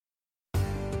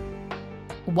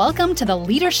Welcome to the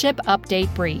Leadership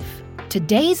Update Brief.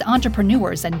 Today's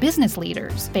entrepreneurs and business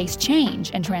leaders face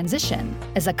change and transition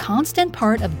as a constant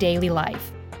part of daily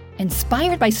life.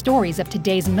 Inspired by stories of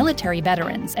today's military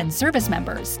veterans and service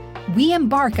members, we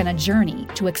embark on a journey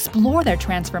to explore their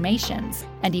transformations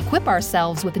and equip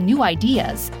ourselves with new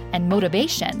ideas and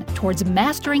motivation towards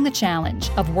mastering the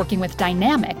challenge of working with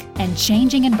dynamic and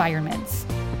changing environments.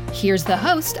 Here's the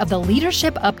host of the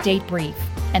Leadership Update Brief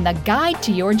and the guide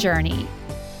to your journey,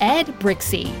 Ed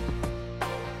Brixey.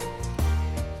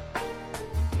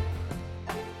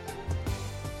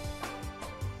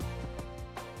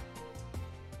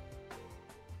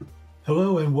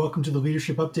 Hello and welcome to the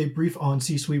Leadership Update Brief on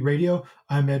C-Suite Radio.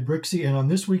 I'm Ed Brixey, and on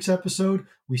this week's episode,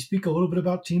 we speak a little bit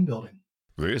about team building.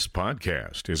 This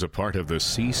podcast is a part of the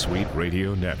C-Suite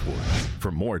Radio Network.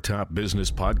 For more top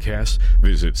business podcasts,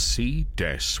 visit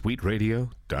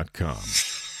c-suiteradio.com.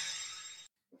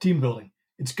 Team building.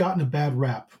 It's gotten a bad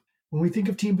rap. When we think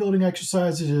of team building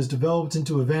exercises, it has developed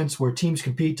into events where teams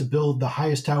compete to build the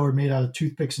highest tower made out of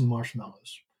toothpicks and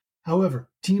marshmallows. However,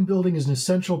 team building is an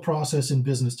essential process in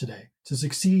business today. To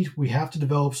succeed, we have to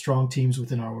develop strong teams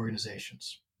within our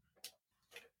organizations.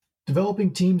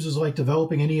 Developing teams is like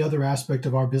developing any other aspect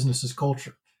of our business's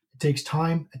culture. It takes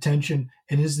time, attention,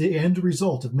 and is the end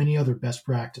result of many other best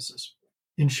practices.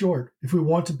 In short, if we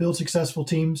want to build successful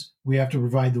teams, we have to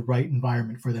provide the right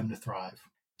environment for them to thrive.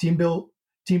 Team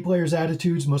players'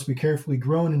 attitudes must be carefully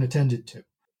grown and attended to.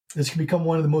 This can become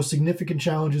one of the most significant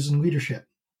challenges in leadership.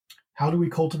 How do we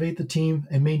cultivate the team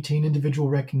and maintain individual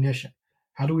recognition?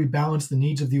 How do we balance the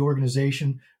needs of the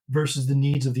organization versus the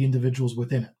needs of the individuals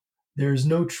within it? There is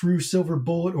no true silver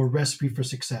bullet or recipe for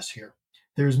success here.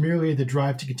 There is merely the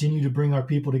drive to continue to bring our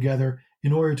people together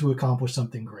in order to accomplish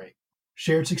something great.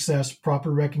 Shared success,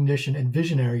 proper recognition, and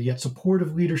visionary yet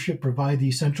supportive leadership provide the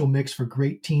essential mix for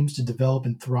great teams to develop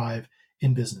and thrive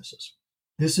in businesses.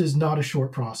 This is not a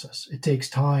short process. It takes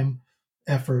time,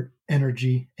 effort,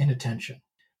 energy, and attention.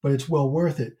 But it's well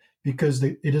worth it because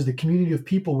it is the community of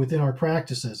people within our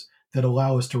practices that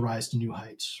allow us to rise to new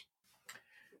heights.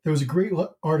 There was a great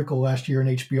article last year in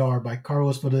HBR by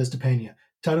Carlos Valdez de Pena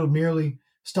titled merely,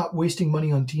 "Stop Wasting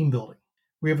Money on Team Building."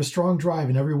 We have a strong drive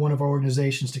in every one of our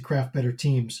organizations to craft better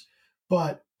teams,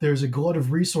 but there's a glut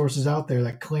of resources out there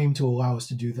that claim to allow us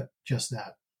to do just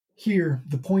that. Here,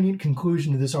 the poignant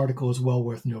conclusion of this article is well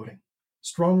worth noting.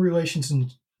 Strong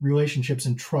relationships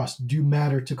and trust do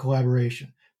matter to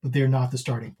collaboration, but they are not the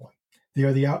starting point. They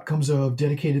are the outcomes of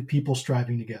dedicated people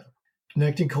striving together.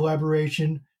 Connecting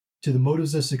collaboration to the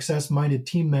motives of success-minded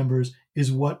team members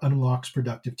is what unlocks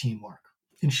productive teamwork.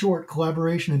 In short,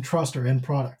 collaboration and trust are end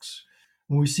products.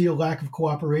 When we see a lack of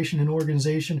cooperation in an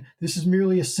organization, this is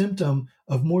merely a symptom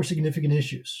of more significant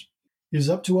issues. It is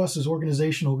up to us as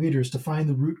organizational leaders to find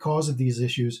the root cause of these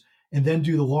issues and then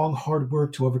do the long, hard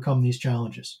work to overcome these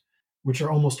challenges, which are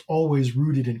almost always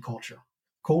rooted in culture.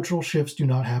 Cultural shifts do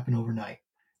not happen overnight.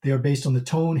 They are based on the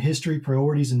tone, history,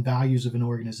 priorities, and values of an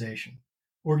organization.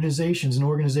 Organizations and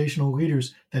organizational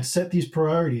leaders that set these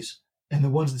priorities, and the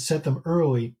ones that set them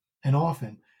early and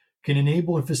often, can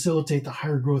enable and facilitate the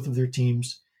higher growth of their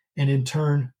teams, and in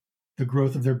turn, the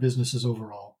growth of their businesses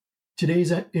overall.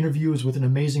 Today's interview is with an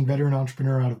amazing veteran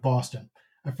entrepreneur out of Boston.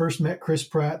 I first met Chris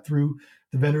Pratt through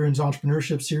the Veterans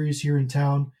Entrepreneurship Series here in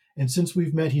town, and since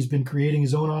we've met, he's been creating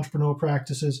his own entrepreneurial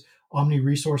practices, OMNI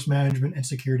resource management, and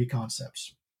security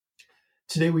concepts.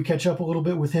 Today, we catch up a little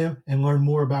bit with him and learn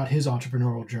more about his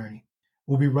entrepreneurial journey.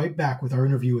 We'll be right back with our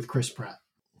interview with Chris Pratt.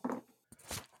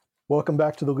 Welcome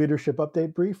back to the Leadership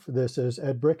Update Brief. This is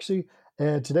Ed Brixey,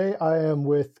 and today I am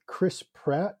with Chris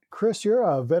Pratt. Chris, you're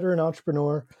a veteran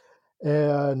entrepreneur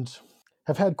and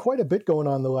have had quite a bit going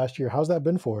on the last year. How's that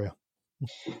been for you?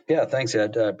 Yeah, thanks,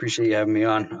 Ed. I appreciate you having me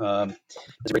on.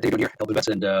 It's a great day to be here, helping vets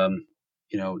and the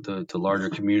larger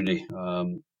community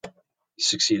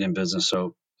succeed in business.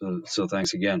 So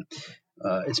thanks again.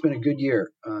 It's been a good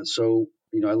year. I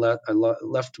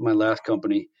left my last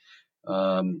company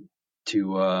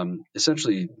to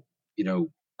essentially,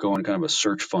 go on kind of a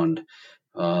search fund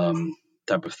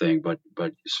type of thing, but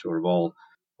sort of all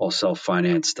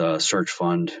self-financed search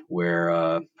fund where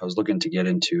I was looking to get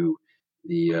into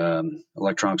the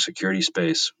electronic security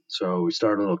space. So we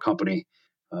started a little company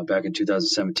back in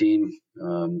 2017,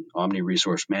 OMNI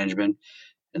Resource Management,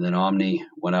 and then OMNI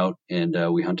went out and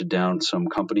we hunted down some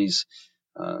companies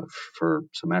for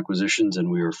some acquisitions,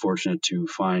 and we were fortunate to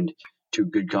find two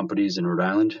good companies in Rhode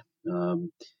Island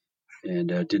and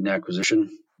did an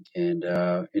acquisition and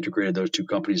integrated those two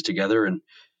companies together. And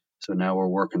so now we're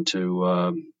working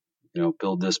to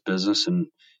build this business and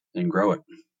grow it.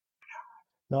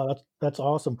 No, that's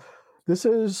awesome. This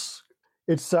is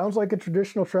It sounds like a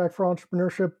traditional track for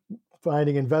entrepreneurship,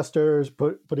 finding investors,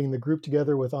 putting the group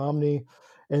together with OMNI,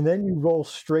 and then you roll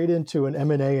straight into an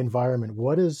M&A environment.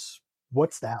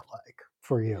 What's that like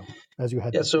for you as you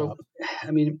head Yeah. this So, up?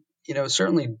 I mean,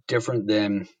 certainly different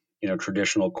than,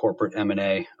 traditional corporate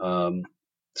M&A.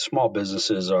 Small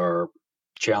businesses are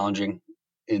challenging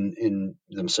in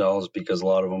themselves because a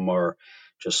lot of them are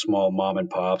just small mom and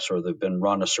pops, or they've been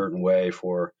run a certain way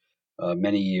for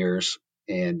many years.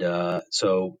 And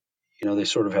so, they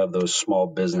sort of have those small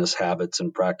business habits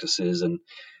and practices. And,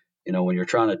 when you're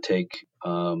trying to take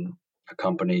a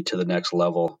company to the next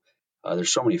level,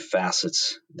 there's so many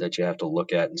facets that you have to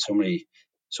look at, and so many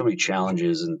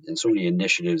challenges, and so many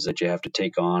initiatives that you have to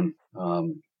take on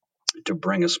to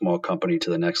bring a small company to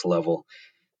the next level,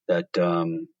 that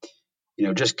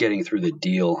just getting through the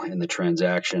deal and the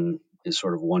transaction is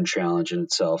sort of one challenge in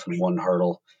itself and one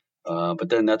hurdle. But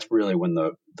then that's really when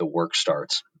the work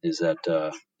starts, is that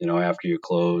after you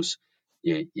close,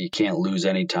 you can't lose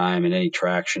any time and any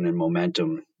traction and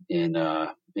momentum in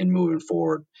moving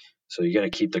forward. So you got to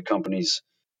keep the companies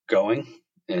going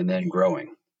and then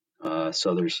growing.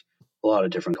 So there's a lot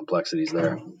of different complexities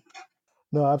there.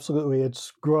 No, absolutely.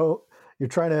 It's grow. You're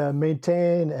trying to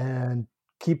maintain and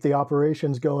keep the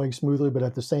operations going smoothly, but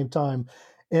at the same time,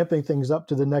 amping things up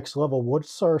to the next level. What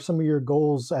are some of your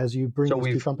goals as you bring So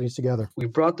these two companies together?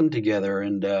 we've brought them together,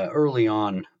 and early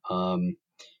on,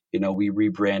 we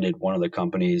rebranded one of the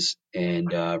companies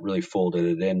and really folded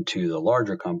it into the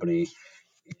larger company.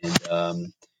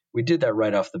 And we did that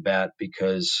right off the bat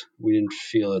because we didn't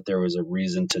feel that there was a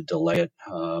reason to delay it.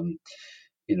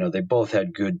 They both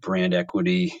had good brand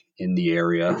equity in the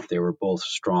area. They were both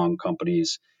strong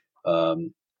companies,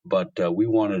 but we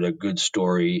wanted a good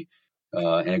story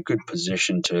and a good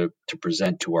position to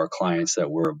present to our clients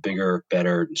that we're a bigger,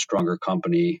 better, and stronger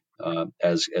company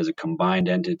as a combined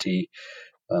entity.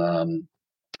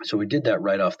 So we did that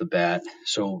right off the bat.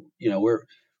 So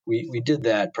we did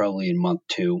that probably in month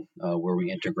 2, where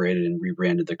we integrated and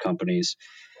rebranded the companies.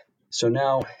 So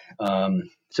now,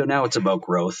 it's about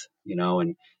growth,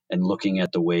 and looking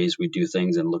at the ways we do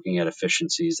things, and looking at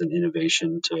efficiencies and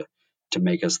innovation to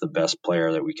make us the best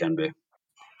player that we can be.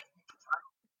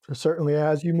 Certainly,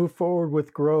 as you move forward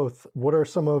with growth, what are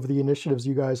some of the initiatives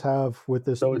you guys have with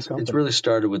this So new it's company? really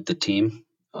started with the team.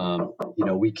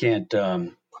 We can't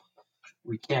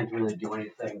really do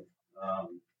anything.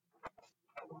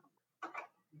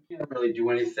 We can't really do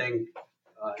anything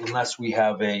unless we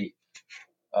have a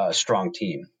strong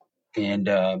team. And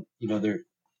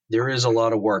there is a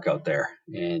lot of work out there,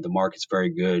 and the market's very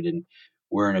good, and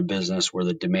we're in a business where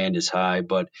the demand is high,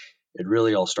 but it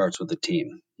really all starts with the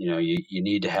team. You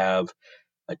need to have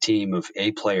a team of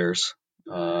A players,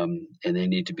 and they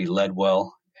need to be led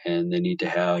well, and they need to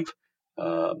have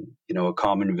a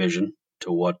common vision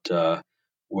to what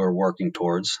we're working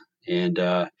towards, and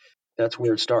that's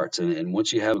where it starts. And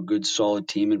once you have a good solid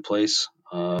team in place,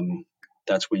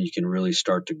 that's when you can really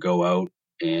start to go out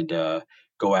and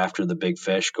go after the big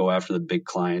fish, go after the big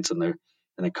clients and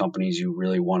the companies you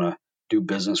really want to do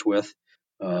business with.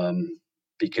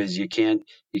 Because you can't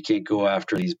go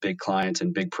after these big clients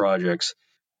and big projects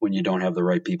when you don't have the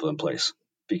right people in place.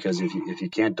 Because if you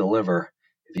can't deliver,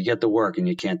 if you get the work and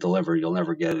you can't deliver, you'll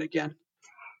never get it again.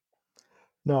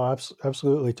 No,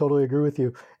 absolutely. Totally agree with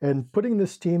you. And putting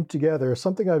this team together,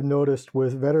 something I've noticed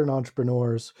with veteran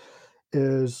entrepreneurs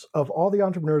is, of all the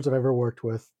entrepreneurs that I've ever worked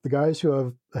with, the guys who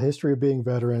have a history of being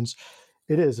veterans,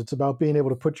 it's about being able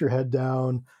to put your head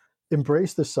down,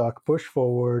 embrace the suck, push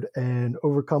forward, and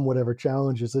overcome whatever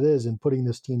challenges it is in putting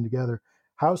this team together.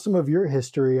 How's some of your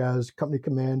history as company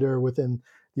commander within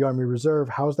the Army Reserve?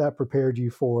 How's that prepared you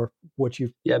for what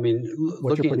you're Looking at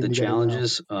putting the together now?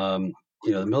 challenges,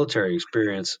 the military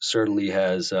experience certainly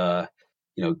has,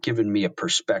 given me a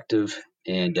perspective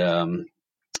and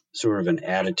sort of an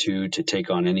attitude to take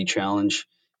on any challenge.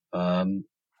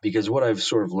 Because what I've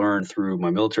sort of learned through my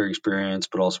military experience,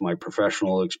 but also my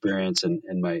professional experience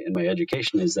and my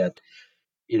education, is that,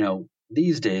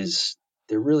 these days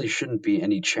there really shouldn't be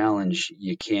any challenge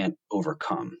you can't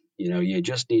overcome. You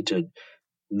just need to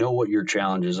know what your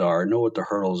challenges are, know what the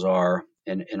hurdles are,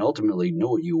 and ultimately know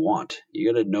what you want.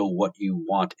 You got to know what you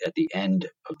want at the end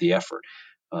of the effort.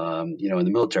 In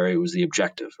the military, it was the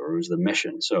objective, or it was the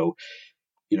mission. So,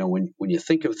 when you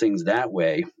think of things that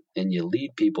way and you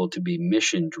lead people to be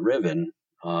mission driven,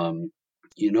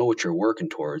 you know what you're working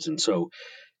towards. And so,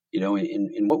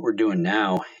 in what we're doing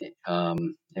now,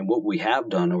 and what we have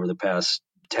done over the past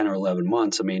 10 or 11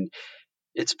 months, I mean,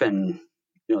 it's been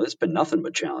nothing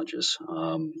but challenges.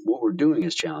 What we're doing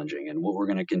is challenging, and what we're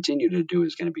going to continue to do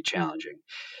is going to be challenging.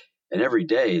 and every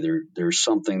day there's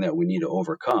something that we need to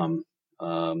overcome.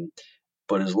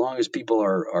 But as long as people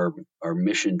are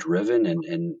mission driven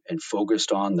and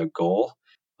focused on the goal,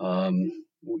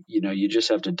 you just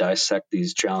have to dissect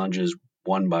these challenges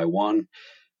one by one,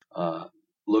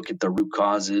 look at the root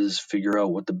causes, figure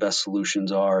out what the best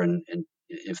solutions are, and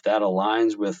if that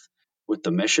aligns with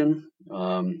the mission,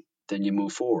 then you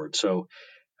move forward. So,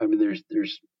 I mean,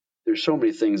 there's so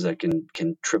many things that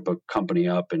can trip a company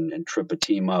up and trip a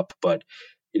team up, but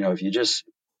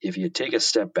if you take a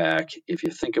step back, if you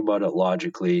think about it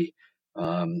logically,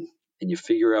 and you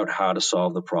figure out how to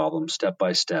solve the problem step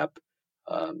by step,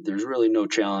 there's really no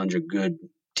challenge a good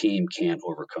team can't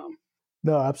overcome.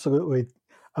 No, absolutely.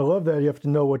 I love that you have to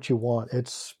know what you want.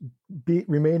 It's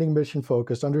remaining mission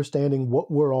focused, understanding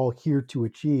what we're all here to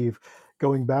achieve,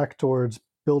 going back towards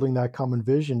building that common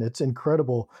vision. It's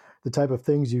incredible the type of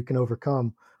things you can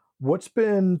overcome. What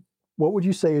would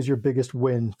you say is your biggest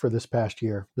win for this past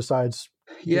year, besides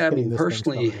Yeah, I getting mean, this thing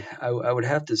personally, started? I would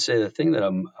have to say the thing that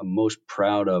I'm most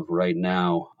proud of right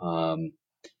now,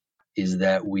 is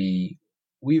that we've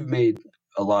made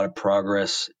a lot of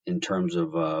progress in terms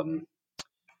of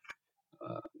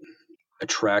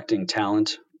attracting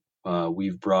talent.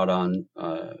 We've brought on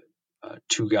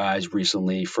two guys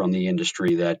recently from the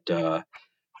industry that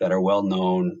are well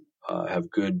known,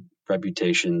 have good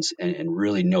reputations, and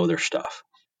really know their stuff.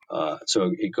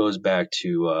 So it goes back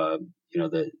to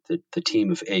the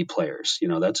team of A players.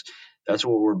 That's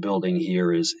what we're building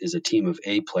here is a team of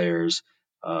A players.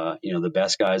 The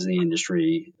best guys in the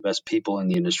industry, the best people in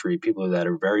the industry, people that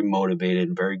are very motivated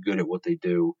and very good at what they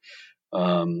do.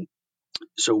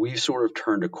 So we've sort of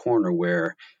turned a corner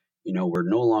where, we're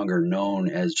no longer known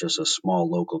as just a small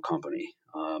local company.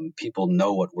 People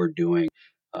know what we're doing.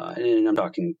 And I'm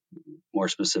talking more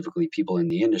specifically people in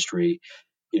the industry,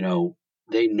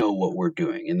 they know what we're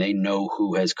doing and they know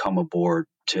who has come aboard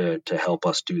to help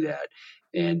us do that.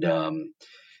 And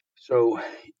so,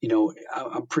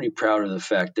 I'm pretty proud of the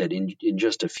fact that in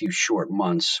just a few short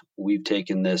months, we've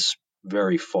taken this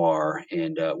very far,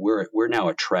 and we're now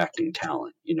attracting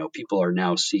talent. People are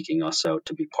now seeking us out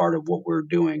to be part of what we're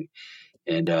doing,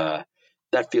 and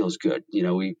that feels good.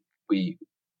 We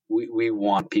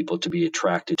want people to be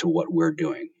attracted to what we're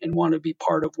doing and want to be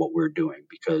part of what we're doing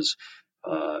because,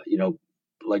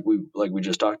 like we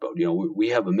just talked about, we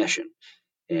have a mission,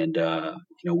 and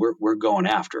we're going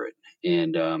after it.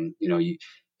 And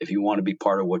if you want to be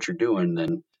part of what you're doing,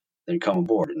 then come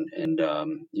aboard. And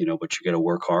but you got to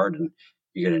work hard and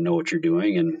you got to know what you're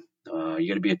doing, and you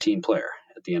got to be a team player.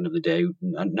 At the end of the day,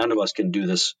 none of us can do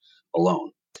this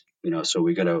alone. So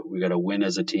we gotta win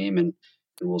as a team, and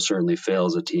we'll certainly fail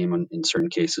as a team in certain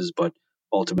cases, but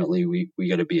ultimately we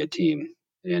got to be a team.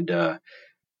 And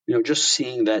just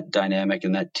seeing that dynamic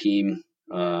and that team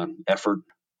effort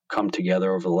come together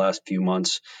over the last few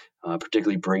months,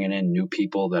 particularly bringing in new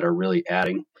people that are really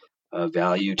adding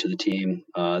value to the team.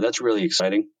 That's really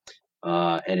exciting,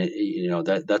 and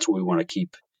that's what we want to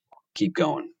keep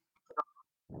going.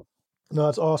 No,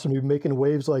 that's awesome. You're making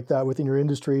waves like that within your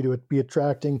industry to be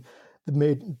attracting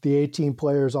the A-team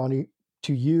players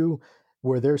to you,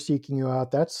 where they're seeking you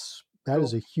out. That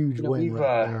is a huge win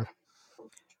right there.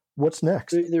 What's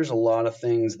next? There's a lot of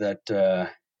things that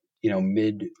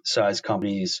mid-sized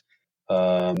companies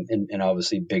and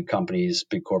obviously big companies,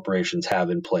 big corporations have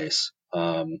in place.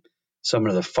 Some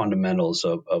of the fundamentals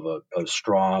of a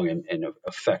strong and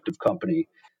effective company.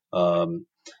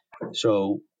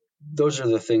 So those are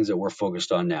the things that we're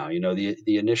focused on now.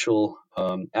 The initial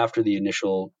after the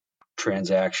initial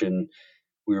transaction,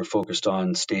 we were focused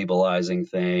on stabilizing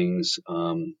things.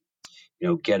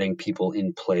 Getting people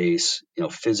in place,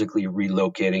 physically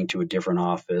relocating to a different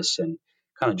office and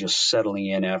kind of just settling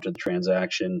in after the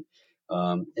transaction.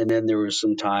 And then there was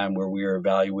some time where we were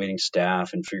evaluating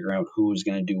staff and figuring out who was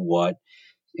going to do what.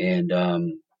 And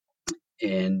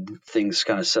things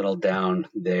kind of settled down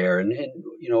there. And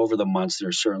over the months,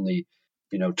 there's certainly,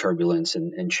 turbulence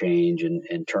and change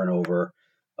and turnover.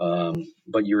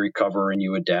 But you recover and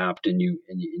you adapt and you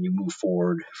move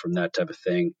forward from that type of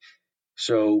thing.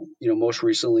 So, most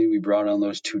recently we brought on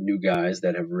those two new guys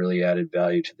that have really added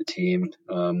value to the team.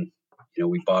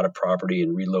 We bought a property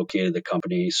and relocated the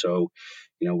company. So,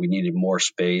 we needed more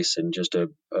space and just a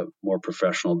more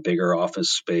professional, bigger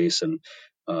office space and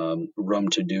room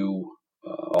to do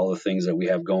all the things that we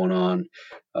have going on.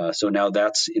 So now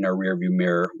that's in our rearview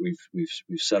mirror. We've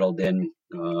settled in.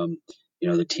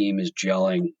 The team is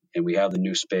gelling and we have the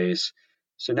new space.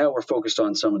 So now we're focused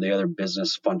on some of the other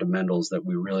business fundamentals that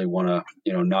we really want to,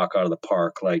 knock out of the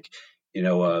park, like,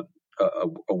 a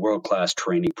world-class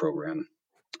training program.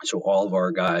 So all of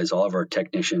our guys, all of our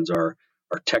technicians are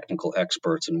technical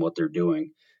experts in what they're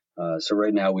doing. So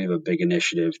right now we have a big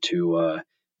initiative to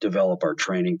develop our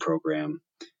training program.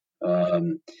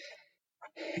 And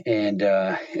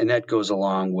that goes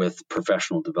along with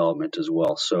professional development as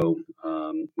well. So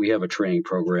we have a training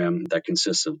program that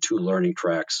consists of 2 learning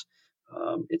tracks.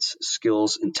 It's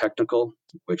skills and technical,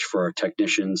 which for our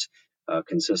technicians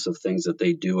consists of things that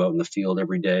they do out in the field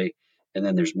every day. And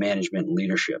then there's management and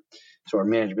leadership. So our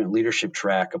management and leadership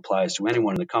track applies to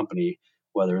anyone in the company,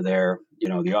 whether they're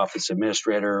the office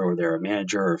administrator or they're a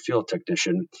manager or a field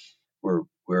technician.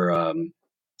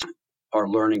 Our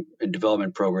learning and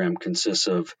development program consists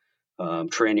of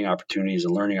training opportunities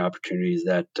and learning opportunities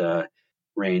that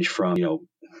range from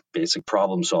basic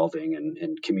problem solving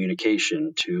and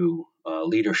communication to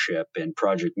leadership and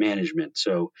project management.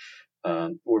 So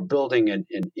we're building an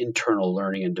internal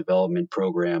learning and development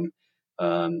program.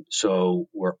 So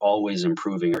we're always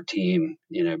improving our team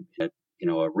in a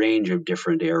range of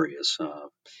different areas.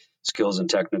 Skills and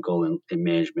technical and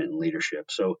management and leadership.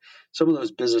 So some of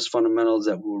those business fundamentals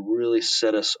that will really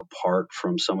set us apart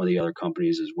from some of the other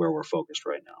companies is where we're focused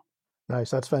right now.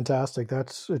 Nice. That's fantastic.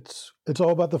 It's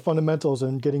all about the fundamentals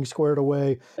and getting squared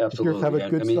away. Absolutely. If you have a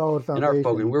good solid foundation, in our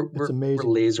focus, it's amazing.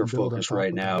 We're laser focused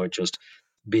right now at just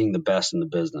being the best in the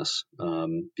business,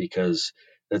 because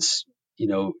that's,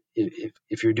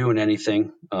 if you're doing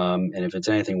anything, and if it's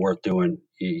anything worth doing,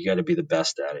 you got to be the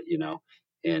best at it,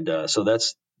 and so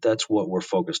that's what we're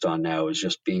focused on now, is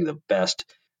just being the best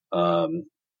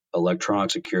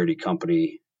electronic security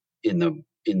company in the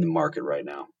market right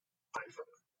now.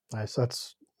 Nice.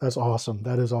 That's awesome.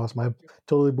 That is awesome. I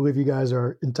totally believe you guys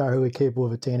are entirely capable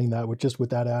of attaining that with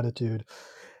that attitude.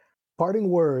 Parting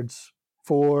words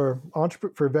for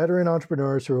veteran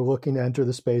entrepreneurs who are looking to enter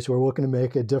the space, who are looking to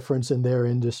make a difference in their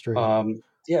industry.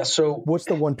 So what's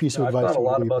the one piece of advice? I've thought a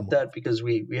lot about that, because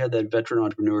we had that veteran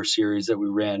entrepreneur series that we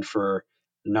ran for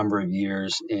a number of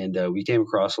years, and we came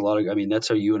across a lot of. That's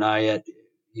how you and I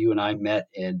met,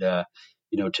 and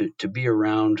to be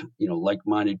around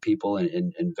like-minded people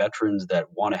and veterans that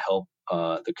want to help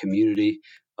the community.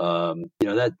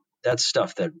 That's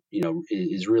stuff that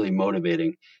is really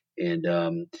motivating,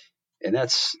 and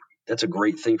that's a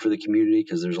great thing for the community,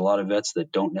 because there's a lot of vets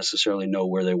that don't necessarily know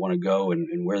where they want to go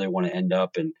and where they want to end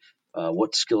up and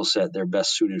what skill set they're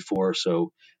best suited for.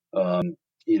 So,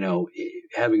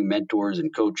 having mentors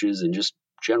and coaches and just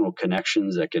general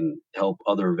connections that can help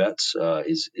other vets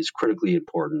is critically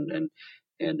important.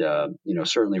 And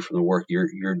certainly from the work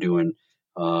you're doing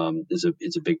is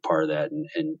a big part of that.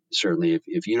 And certainly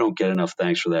if you don't get enough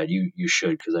thanks for that, you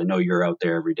should, because I know you're out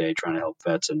there every day trying to help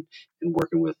vets and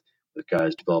working with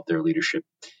guys develop their leadership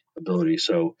ability.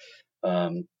 So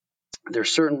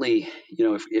there's certainly,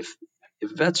 if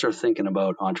vets are thinking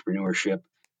about entrepreneurship,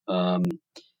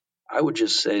 I would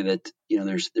just say that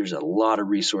there's a lot of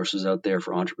resources out there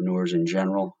for entrepreneurs in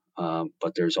general,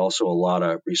 but there's also a lot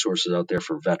of resources out there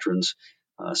for veterans,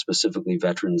 specifically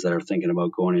veterans that are thinking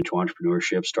about going into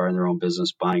entrepreneurship, starting their own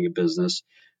business, buying a business.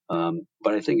 But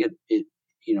I think it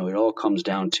all comes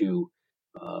down to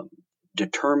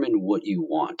determine what you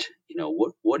want.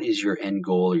 What is your end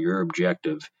goal or your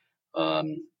objective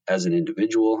as an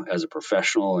individual, as a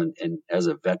professional, and as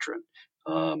a veteran?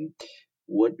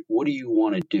 What do you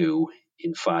want to do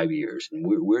in 5 years, and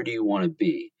where do you want to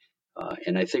be?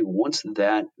 And I think once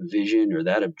that vision or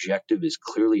that objective is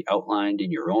clearly outlined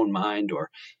in your own mind, or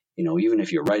even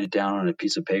if you write it down on a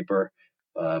piece of paper,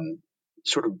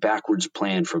 sort of backwards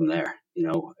plan from there.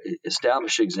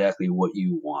 Establish exactly what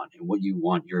you want and what you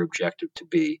want your objective to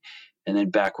be, and then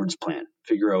backwards plan.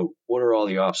 Figure out what are all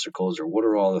the obstacles or what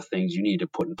are all the things you need to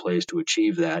put in place to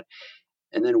achieve that,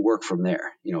 and then work from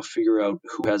there. Figure out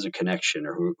who has a connection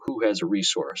or who has a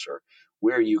resource or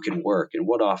where you can work and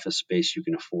what office space you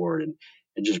can afford, and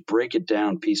just break it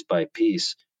down piece by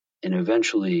piece, and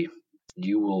eventually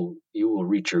you will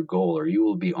reach your goal, or you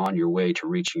will be on your way to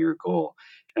reaching your goal.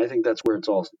 And I think that's where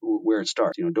it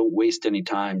starts. Don't waste any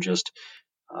time just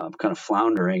kind of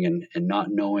floundering and not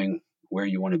knowing where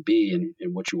you want to be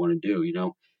and what you want to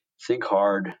do. Think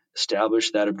hard,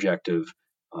 establish that objective,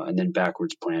 and then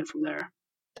backwards plan from there.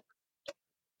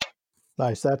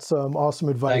 Nice. That's awesome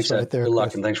advice. Thanks, right there. Good luck,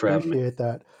 Chris. and thanks for having me. Appreciate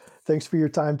that. Thanks for your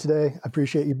time today. I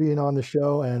appreciate you being on the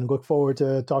show, and look forward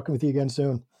to talking with you again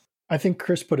soon. I think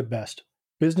Chris put it best.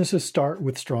 Businesses start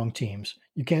with strong teams.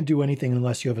 You can't do anything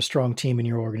unless you have a strong team in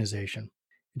your organization.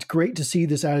 It's great to see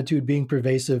this attitude being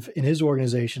pervasive in his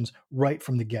organizations right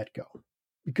from the get-go,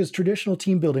 because traditional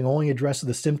team building only addresses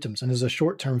the symptoms and is a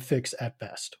short-term fix at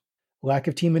best. Lack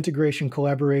of team integration,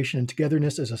 collaboration, and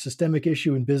togetherness is a systemic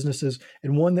issue in businesses,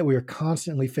 and one that we are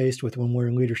constantly faced with when we're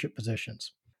in leadership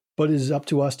positions. but it is up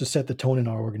to us to set the tone in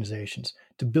our organizations,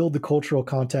 to build the cultural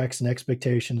context and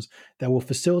expectations that will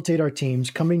facilitate our teams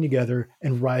coming together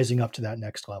and rising up to that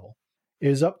next level. It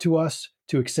is up to us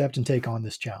to accept and take on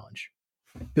this challenge.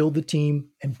 Build the team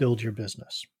and build your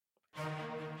business.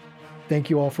 Thank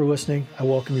you all for listening. I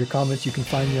welcome your comments. You can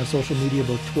find me on social media,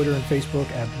 both Twitter and Facebook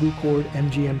at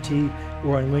BlueCordMGMT,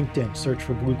 or on LinkedIn, search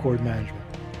for Blue Cord Management.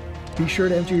 Be sure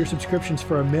to enter your subscriptions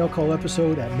for a mail call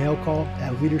episode at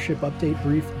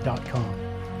mailcall@leadershipupdatebrief.com.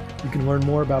 You can learn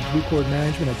more about Blue Cord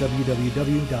Management at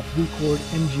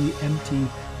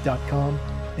www.bluecordmgmt.com.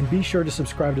 And be sure to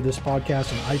subscribe to this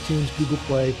podcast on iTunes, Google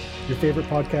Play, your favorite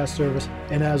podcast service.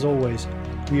 And as always,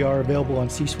 we are available on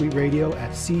C-Suite Radio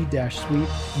at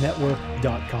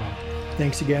c-suitenetwork.com.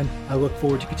 Thanks again. I look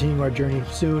forward to continuing our journey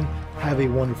soon. Have a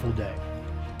wonderful day.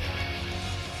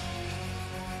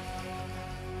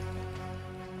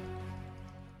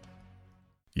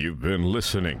 You've been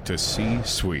listening to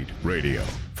C-Suite Radio.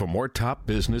 For more top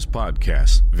business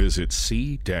podcasts, visit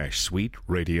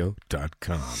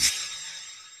c-suiteradio.com.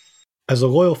 As a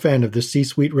loyal fan of this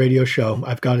C-Suite Radio show,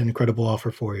 I've got an incredible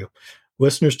offer for you.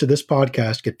 Listeners to this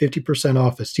podcast get 50%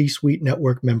 off a C-Suite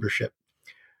Network membership.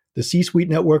 The C-Suite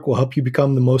Network will help you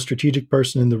become the most strategic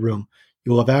person in the room.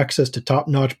 You will have access to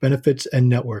top-notch benefits and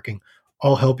networking,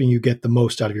 all helping you get the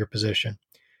most out of your position.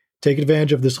 Take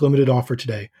advantage of this limited offer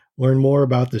today. Learn more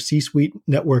about the C-Suite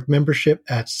Network membership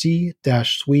at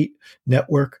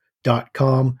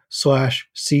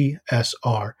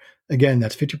c-suitenetwork.com/CSR. Again,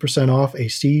 that's 50% off a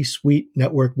C-Suite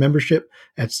Network membership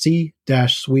at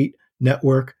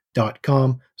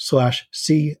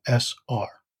c-suitenetwork.com/CSR.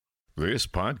 This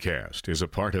podcast is a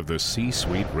part of the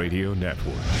C-Suite Radio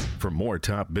Network. For more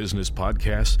top business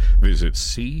podcasts, visit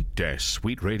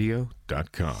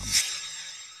c-suiteradio.com.